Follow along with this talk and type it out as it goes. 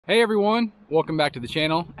Hey everyone, welcome back to the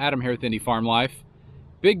channel. Adam here with Indie Farm Life.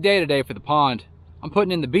 Big day today for the pond. I'm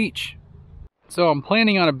putting in the beach. So I'm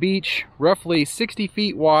planning on a beach roughly 60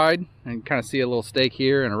 feet wide, and kind of see a little stake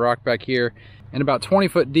here and a rock back here, and about 20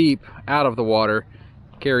 foot deep out of the water.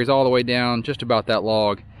 Carries all the way down just about that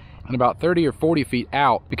log, and about 30 or 40 feet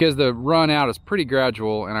out, because the run out is pretty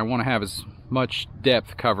gradual and I want to have as much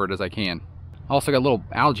depth covered as I can. Also got a little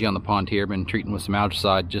algae on the pond here. Been treating with some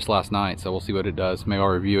algicide just last night, so we'll see what it does. Maybe I'll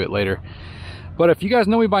review it later. But if you guys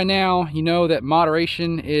know me by now, you know that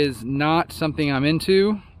moderation is not something I'm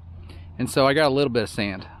into, and so I got a little bit of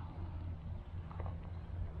sand.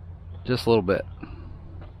 Just a little bit.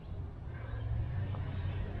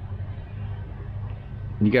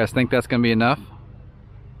 You guys think that's gonna be enough?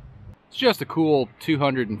 It's just a cool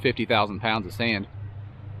 250,000 pounds of sand.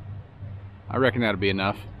 I reckon that'll be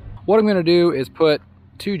enough. What I'm gonna do is put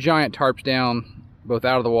two giant tarps down, both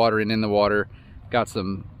out of the water and in the water. Got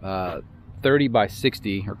some 30 by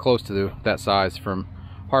 60, or close to that size, from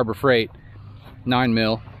Harbor Freight, 9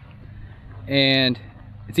 mil. And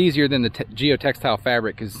it's easier than the geotextile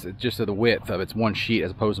fabric because just of the width of it's one sheet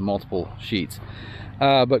as opposed to multiple sheets.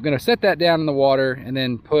 But gonna set that down in the water and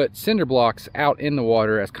then put cinder blocks out in the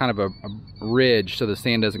water as kind of a ridge so the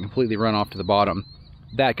sand doesn't completely run off to the bottom.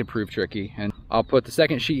 That could prove tricky. And I'll put the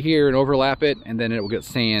second sheet here and overlap it, and then it will get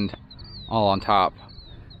sand all on top.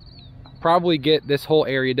 Probably get this whole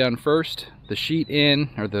area done first, the sheet in,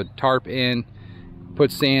 or the tarp in,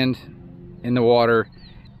 put sand in the water,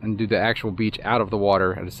 and do the actual beach out of the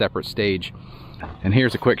water at a separate stage. And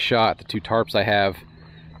here's a quick shot. The two tarps I have,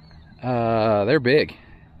 they're big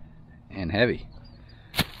and heavy,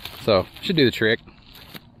 so should do the trick.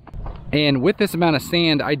 And with this amount of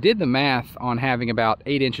sand, I did the math on having about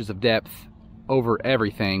 8 inches of depth over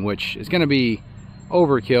everything, which is gonna be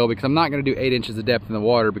overkill because I'm not gonna do 8 inches of depth in the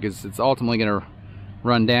water, because it's ultimately gonna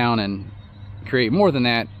run down and create more than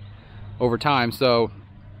that over time. So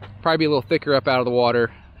probably be a little thicker up out of the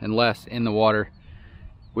water and less in the water,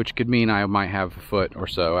 which could mean I might have a foot or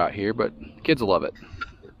so out here, but kids will love it.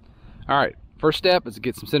 All right, first step is to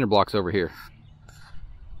get some cinder blocks over here.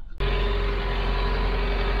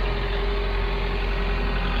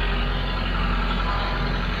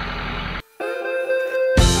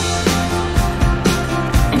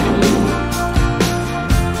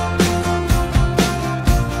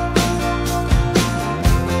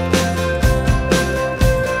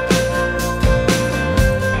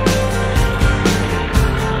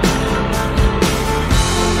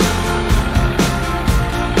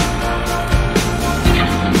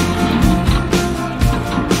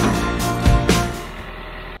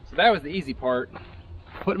 That was the easy part.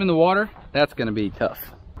 Put them in the water, that's gonna be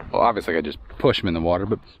tough. Well, obviously I just push them in the water,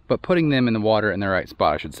 but putting them in the water in the right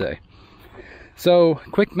spot, I should say. So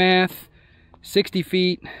quick math, 60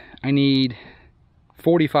 feet, I need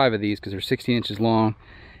 45 of these because they're 16 inches long,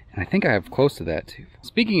 and I think I have close to that too.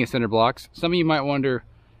 Speaking of cinder blocks, some of you might wonder,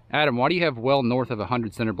 Adam, why do you have well north of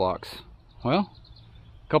 100 cinder blocks? Well,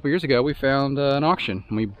 a couple years ago we found an auction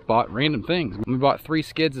and we bought random things. We bought 3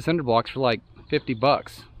 skids of cinder blocks for like 50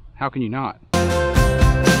 bucks. How can you not?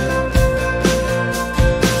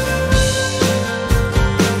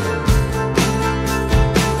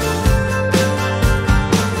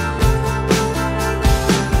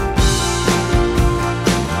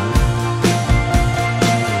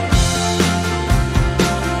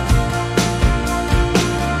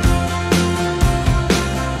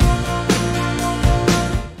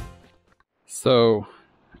 So,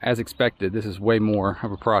 as expected, this is way more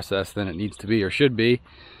of a process than it needs to be or should be.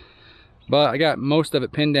 But I got most of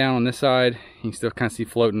it pinned down on this side. You can still kind of see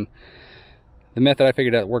floating. The method I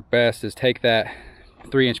figured out worked best is take that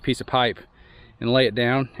 3-inch piece of pipe and lay it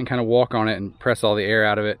down and kind of walk on it and press all the air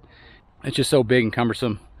out of it. It's just so big and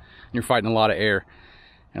cumbersome. You're fighting a lot of air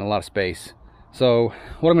and a lot of space. So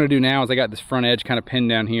what I'm going to do now is I got this front edge kind of pinned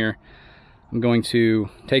down here. I'm going to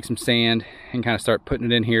take some sand and kind of start putting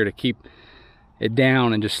it in here to keep it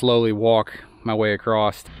down and just slowly walk my way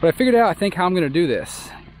across. But I figured out, I think, how I'm going to do this.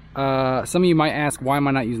 Some of you might ask, why am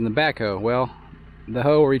I not using the backhoe? Well, the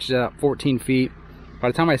hoe reaches out 14 feet. By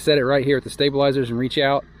the time I set it right here at the stabilizers and reach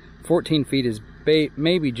out, 14 feet is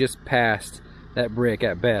maybe just past that brick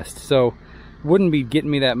at best. So wouldn't be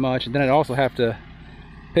getting me that much. And then I'd also have to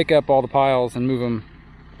pick up all the piles and move them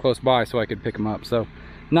close by so I could pick them up. So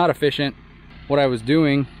not efficient. What I was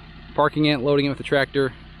doing, parking it, loading it with the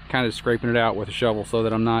tractor, kind of scraping it out with a shovel so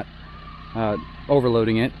that I'm not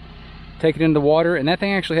overloading it. Take it into the water, and that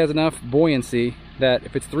thing actually has enough buoyancy that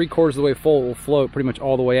if it's 3/4 of the way full, it will float pretty much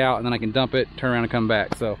all the way out, and then I can dump it, turn around and come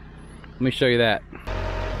back. So let me show you that.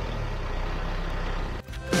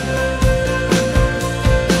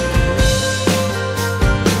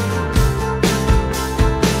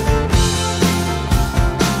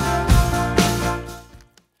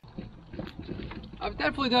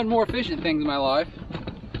 done more efficient things in my life.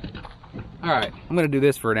 All right, I'm gonna do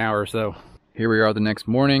this for an hour or so. Here we are the next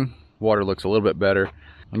morning. Water looks a little bit better.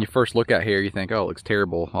 When you first look out here, you think, oh, it looks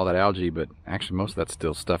terrible, all that algae, but actually most of that's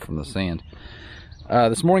still stuff from the sand.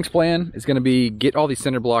 This morning's plan is gonna be get all these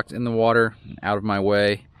cinder blocks in the water, out of my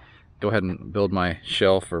way. Go ahead and build my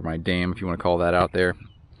shelf or my dam, if you wanna call that out there.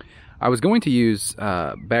 I was going to use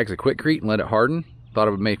bags of Quikrete and let it harden. Thought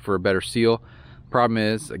it would make for a better seal. Problem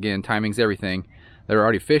is, again, timing's everything. There are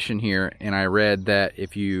already fish in here, and I read that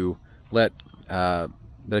if you let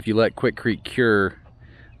Quikrete cure,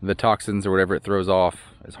 the toxins or whatever it throws off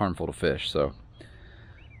is harmful to fish. So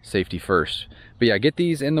safety first. But yeah, get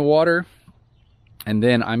these in the water, and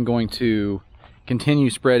then I'm going to continue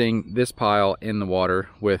spreading this pile in the water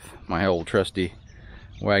with my old trusty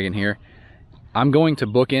wagon here. I'm going to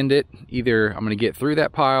bookend it. Either I'm going to get through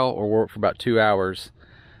that pile or work for about 2 hours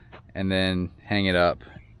and then hang it up,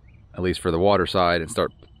 at least for the water side, and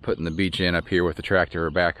start putting the beach in up here with the tractor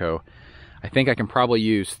or backhoe. I think I can probably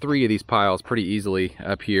use 3 of these piles pretty easily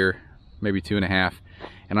up here, maybe 2.5,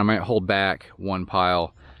 and I might hold back 1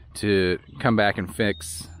 pile to come back and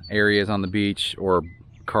fix areas on the beach or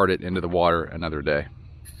cart it into the water another day.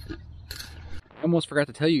 I almost forgot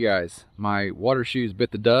to tell you guys, my water shoes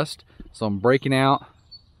bit the dust, so I'm breaking out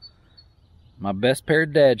my best pair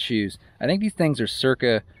of dad shoes. I think these things are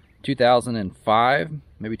circa 2005,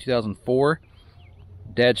 maybe 2004.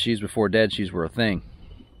 Dad shoes before dad shoes were a thing.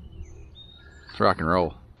 Let's rock and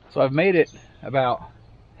roll. So I've made it about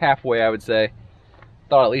halfway, I would say.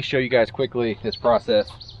 Thought I'd at least show you guys quickly this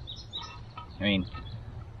process. I mean,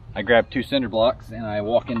 I grab 2 cinder blocks and I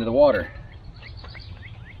walk into the water.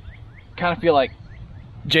 Kind of feel like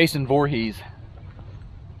Jason Voorhees.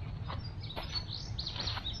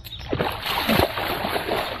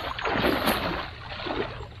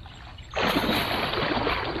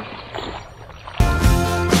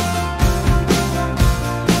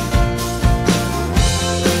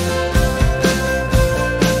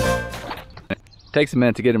 Takes a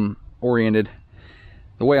minute to get them oriented.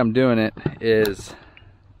 The way I'm doing it is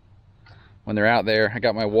when they're out there, I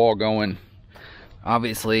got my wall going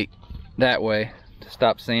obviously that way to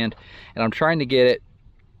stop sand, and I'm trying to get it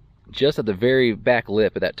just at the very back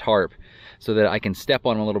lip of that tarp so that I can step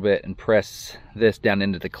on them a little bit and press this down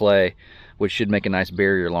into the clay, which should make a nice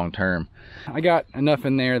barrier long term. I got enough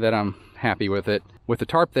in there that I'm happy with it. With the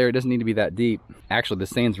tarp there, it doesn't need to be that deep. Actually, the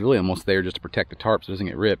sand's really almost there just to protect the tarp so it doesn't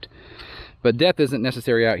get ripped. But depth isn't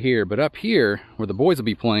necessary out here, but up here where the boys will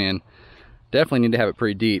be playing, definitely need to have it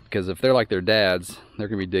pretty deep, because if they're like their dads, they're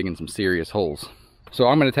gonna be digging some serious holes. So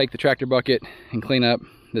I'm gonna take the tractor bucket and clean up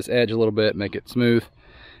this edge a little bit, make it smooth,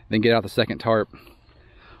 then get out the second tarp.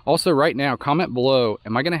 Also, right now, comment below,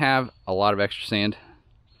 am I gonna have a lot of extra sand?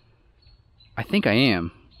 I think I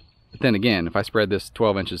am, but then again, if I spread this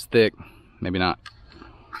 12 inches thick, maybe not.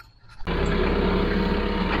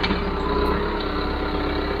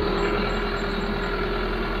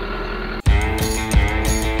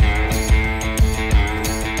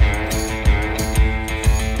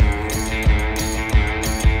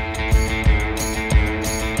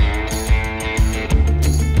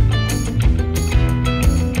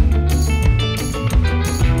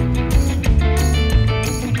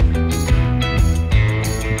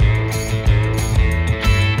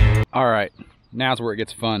 Alright, now's where it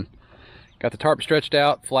gets fun. Got the tarp stretched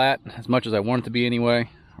out flat as much as I want it to be anyway,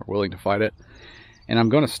 or willing to fight it. And I'm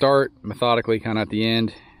going to start methodically kind of at the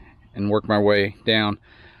end and work my way down.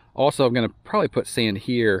 Also, I'm going to probably put sand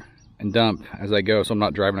here and dump as I go so I'm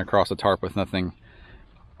not driving across the tarp with nothing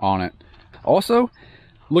on it. Also,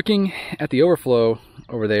 looking at the overflow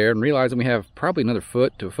over there and realizing we have probably another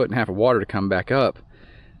 1 to 1.5 feet of water to come back up,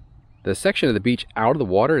 the section of the beach out of the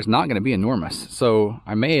water is not going to be enormous. So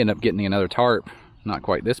I may end up getting another tarp, not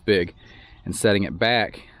quite this big, and setting it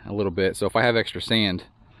back a little bit. So if I have extra sand,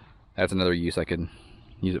 that's another use I could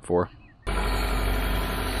use it for.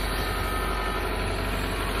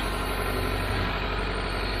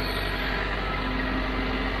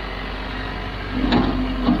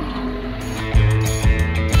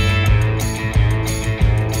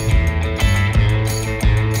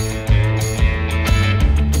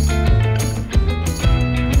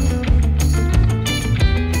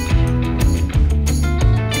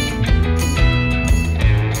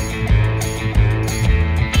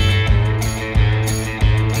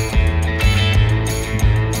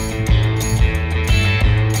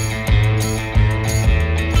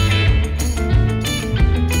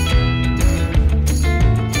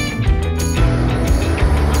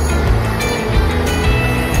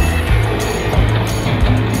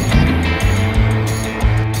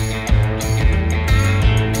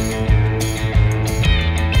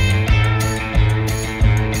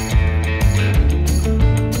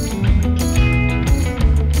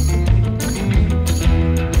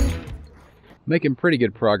 Making pretty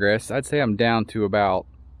good progress. I'd say I'm down to about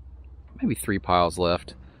maybe 3 piles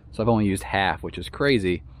left. So I've only used half, which is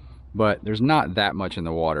crazy, but there's not that much in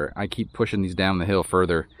the water. I keep pushing these down the hill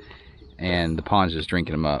further and the pond's just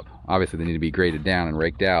drinking them up. Obviously they need to be graded down and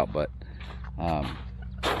raked out, but I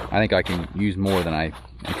think I can use more than I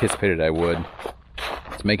anticipated I would.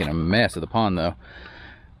 It's making a mess of the pond though.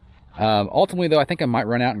 Ultimately though, I think I might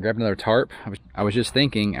run out and grab another tarp. I was just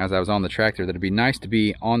thinking as I was on the tractor that it'd be nice to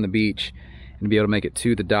be on the beach and be able to make it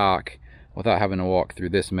to the dock without having to walk through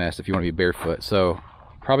this mess if you want to be barefoot. So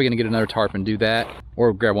probably gonna get another tarp and do that,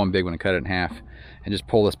 or grab one big one and cut it in half and just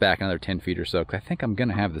pull this back another 10 feet or so, because I think I'm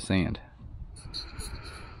gonna have the sand.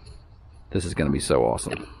 This is gonna be so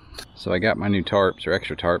awesome. So I got my new tarps, or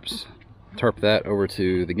extra tarps, tarp that over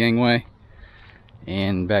to the gangway,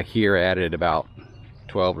 and back here I added about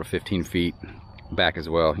 12 or 15 feet back as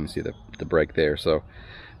well. You can see the break there. So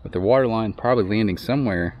with the water line probably landing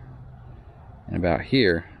somewhere in about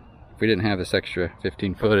here, if we didn't have this extra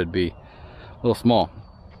 15 foot, it'd be a little small.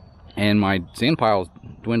 And my sand pile is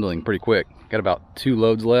dwindling pretty quick. Got about 2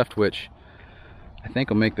 loads left, which I think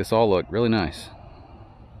will make this all look really nice.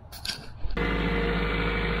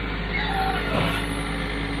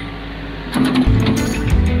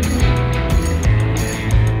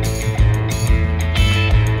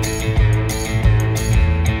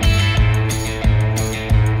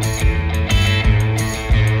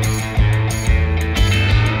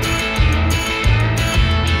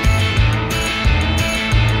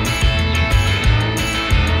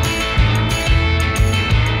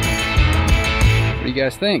 What do you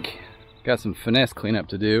guys think? Got some finesse cleanup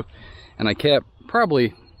to do, and I kept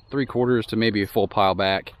probably 3/4 to maybe a full pile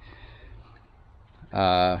back.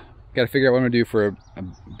 Got to figure out what I'm gonna do for a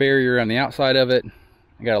barrier on the outside of it.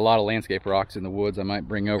 I got a lot of landscape rocks in the woods I might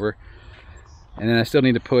bring over, and then I still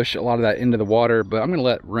need to push a lot of that into the water, but I'm gonna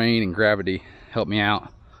let rain and gravity help me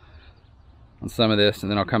out on some of this, and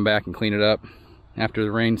then I'll come back and clean it up after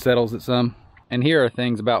the rain settles it some. And here are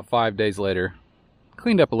things about 5 days later.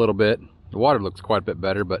 Cleaned up a little bit. The water looks quite a bit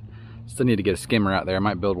better, but still need to get a skimmer out there. I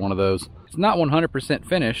might build one of those. It's not 100%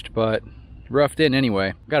 finished, but roughed in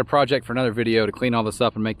anyway. I've got a project for another video to clean all this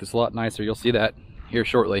up and make this a lot nicer. You'll see that here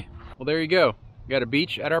shortly. Well, there you go. We got a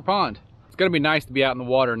beach at our pond. It's gonna be nice to be out in the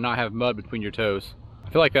water and not have mud between your toes. I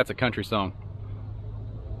feel like that's a country song.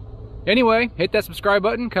 Anyway, hit that subscribe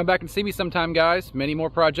button. Come back and see me sometime, guys. Many more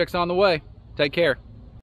projects on the way. Take care.